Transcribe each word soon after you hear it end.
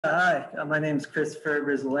Hi, my name is Christopher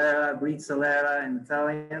Brizzolara in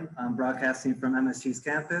Italian. I'm broadcasting from MSG's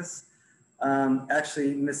campus.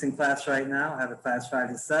 Actually missing class right now. I have a class 5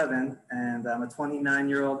 to 7, and I'm a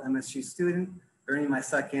 29-year-old MSG student earning my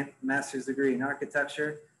second master's degree in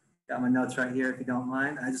architecture. Got my notes right here if you don't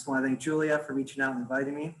mind. I just want to thank Julia for reaching out and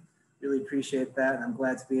inviting me. Really appreciate that, and I'm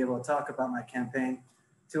glad to be able to talk about my campaign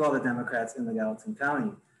to all the Democrats in the Gallatin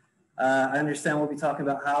County. I understand we'll be talking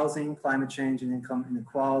about housing, climate change, and income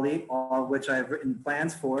inequality, all of which I have written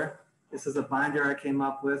plans for. This is a binder I came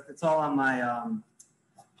up with. It's all on my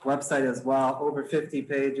website as well, over 50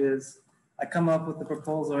 pages. I come up with the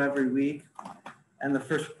proposal every week. And the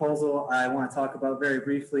first proposal I want to talk about very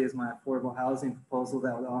briefly is my affordable housing proposal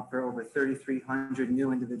that would offer over 3,300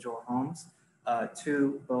 new individual homes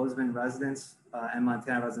to Bozeman residents and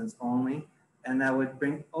Montana residents only. And that would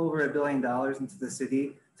bring over $1 billion into the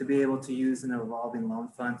city to be able to use in a revolving loan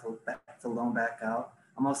fund to loan back out.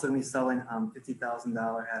 I'm also going to be selling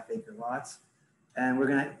 $50,000 half-acre lots. And we're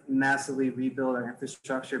going to massively rebuild our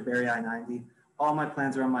infrastructure, bury I-90. All my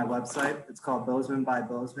plans are on my website. It's called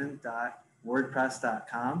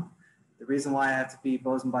bozemanbybozeman.wordpress.com. The reason why I have to be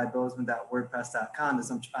bozemanbybozeman.wordpress.com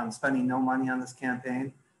is I'm spending no money on this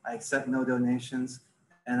campaign. I accept no donations,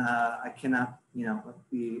 and I cannot,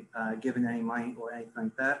 be given any money or anything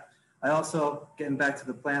like that. I also, getting back to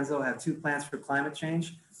the plans though, I have 2 plans for climate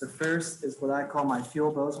change. The first is what I call my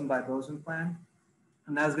Fuel Bozeman by Bozeman plan.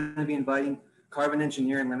 And that is going to be inviting Carbon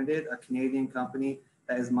Engineering Limited, a Canadian company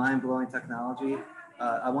that is mind-blowing technology.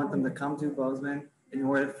 I want them to come to Bozeman in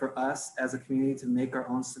order for us as a community to make our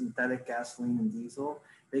own synthetic gasoline and diesel.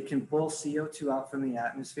 They can pull CO2 out from the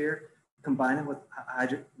atmosphere, combine it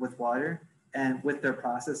with water, and with their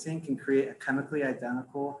processing can create a chemically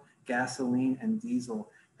identical gasoline and diesel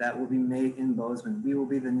that will be made in Bozeman. We will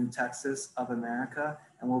be the new Texas of America,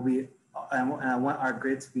 and I want our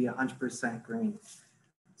grid to be 100% green.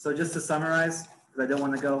 So just to summarize, because I don't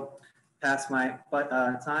want to go past my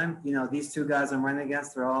time, these 2 guys I'm running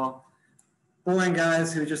against, they're all boring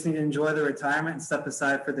guys who just need to enjoy their retirement and step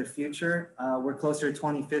aside for their future. We're closer to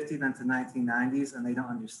 2050 than to 1990s, and they don't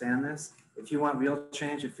understand this. If you want real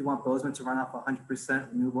change, if you want Bozeman to run off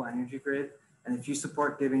 100% renewable energy grid, and if you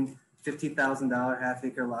support giving $50,000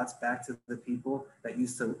 half-acre lots back to the people that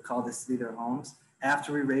used to call this city their homes,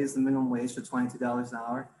 after we raise the minimum wage to $22 an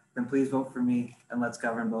hour, then please vote for me and let's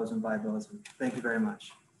govern Bozeman by Bozeman. Thank you very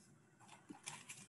much.